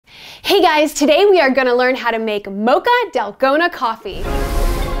Hey guys, today we are gonna learn how to make Mocha Dalgona coffee. Good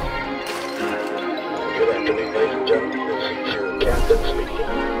afternoon, ladies and gentlemen. This is your captain speaking.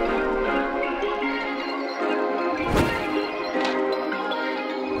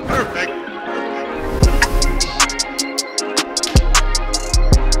 Perfect.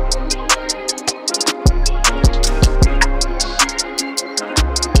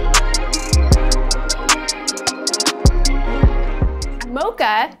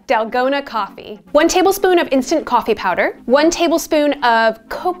 Mocha Dalgona coffee. 1 tablespoon of instant coffee powder, 1 tablespoon of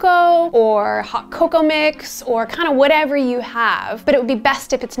cocoa or hot cocoa mix or kind of whatever you have, but it would be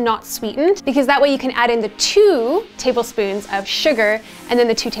best if it's not sweetened because that way you can add in the 2 tablespoons of sugar and then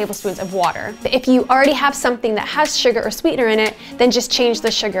the 2 tablespoons of water. If you already have something that has sugar or sweetener in it, then just change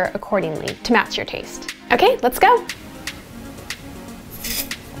the sugar accordingly to match your taste. Okay, let's go.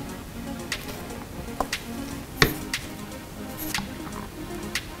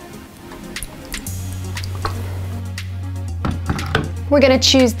 We're gonna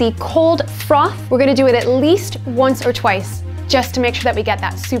choose the Cold Froth. We're gonna do it at least once or twice, just to make sure that we get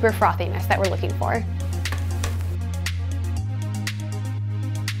that super frothiness that we're looking for.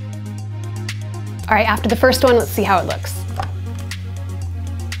 All right, after the first one, let's see how it looks.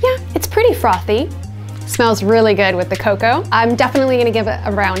 Yeah, it's pretty frothy. Smells really good with the cocoa. I'm definitely gonna give it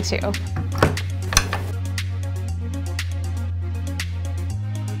a round 2.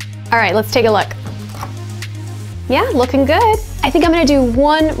 All right, let's take a look. Yeah, looking good. I think I'm gonna do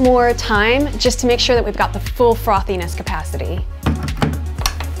one more time just to make sure that we've got the full frothiness capacity.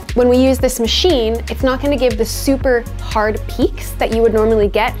 When we use this machine, it's not gonna give the super hard peaks that you would normally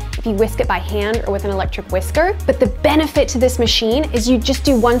get if you whisk it by hand or with an electric whisker. But the benefit to this machine is you just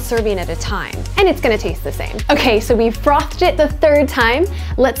do 1 serving at a time, and it's gonna taste the same. Okay, so we frothed it the 3rd time.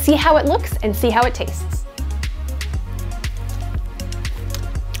 Let's see how it looks and see how it tastes.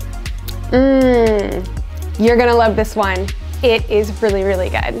 You're gonna love this one. It is really, really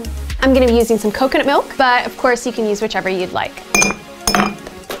good. I'm gonna be using some coconut milk, but of course you can use whichever you'd like.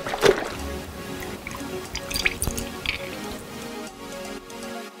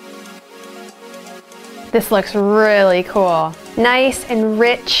 This looks really cool. Nice and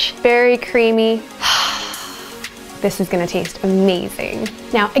rich, very creamy. This is gonna taste amazing.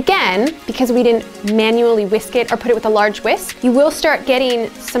 Now again, because we didn't manually whisk it or put it with a large whisk, you will start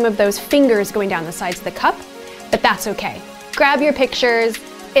getting some of those fingers going down the sides of the cup, but that's okay. Grab your pictures,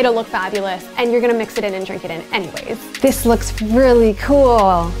 it'll look fabulous, and you're gonna mix it in and drink it in anyways. This looks really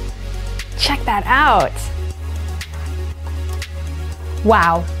cool. Check that out.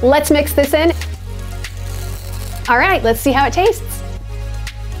 Wow, let's mix this in. All right, let's see how it tastes.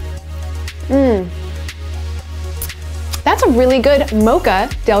 That's a really good Mocha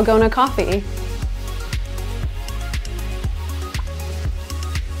Dalgona coffee.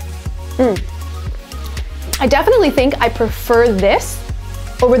 I definitely think I prefer this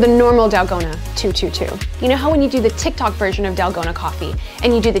over the normal Dalgona 222. You know how when you do the TikTok version of Dalgona coffee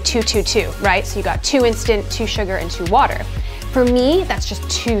and you do the 222, right? So you got 2 instant, 2 sugar, and 2 water. For me, that's just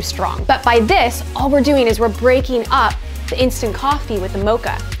too strong. But by this, all we're doing is we're breaking up the instant coffee with the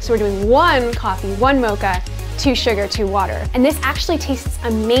mocha. So we're doing 1 coffee, 1 mocha, 2 sugar, 2 water. And this actually tastes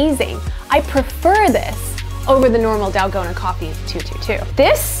amazing. I prefer this over the normal Dalgona coffee 222.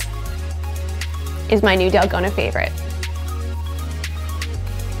 This is my new Dalgona favorite.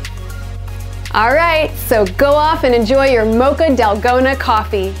 All right, so go off and enjoy your Mocha Dalgona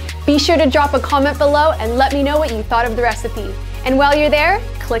coffee. Be sure to drop a comment below and let me know what you thought of the recipe. And while you're there,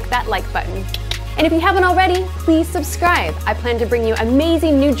 click that like button. And if you haven't already, please subscribe. I plan to bring you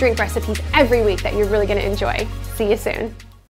amazing new drink recipes every week that you're really gonna enjoy. See you soon.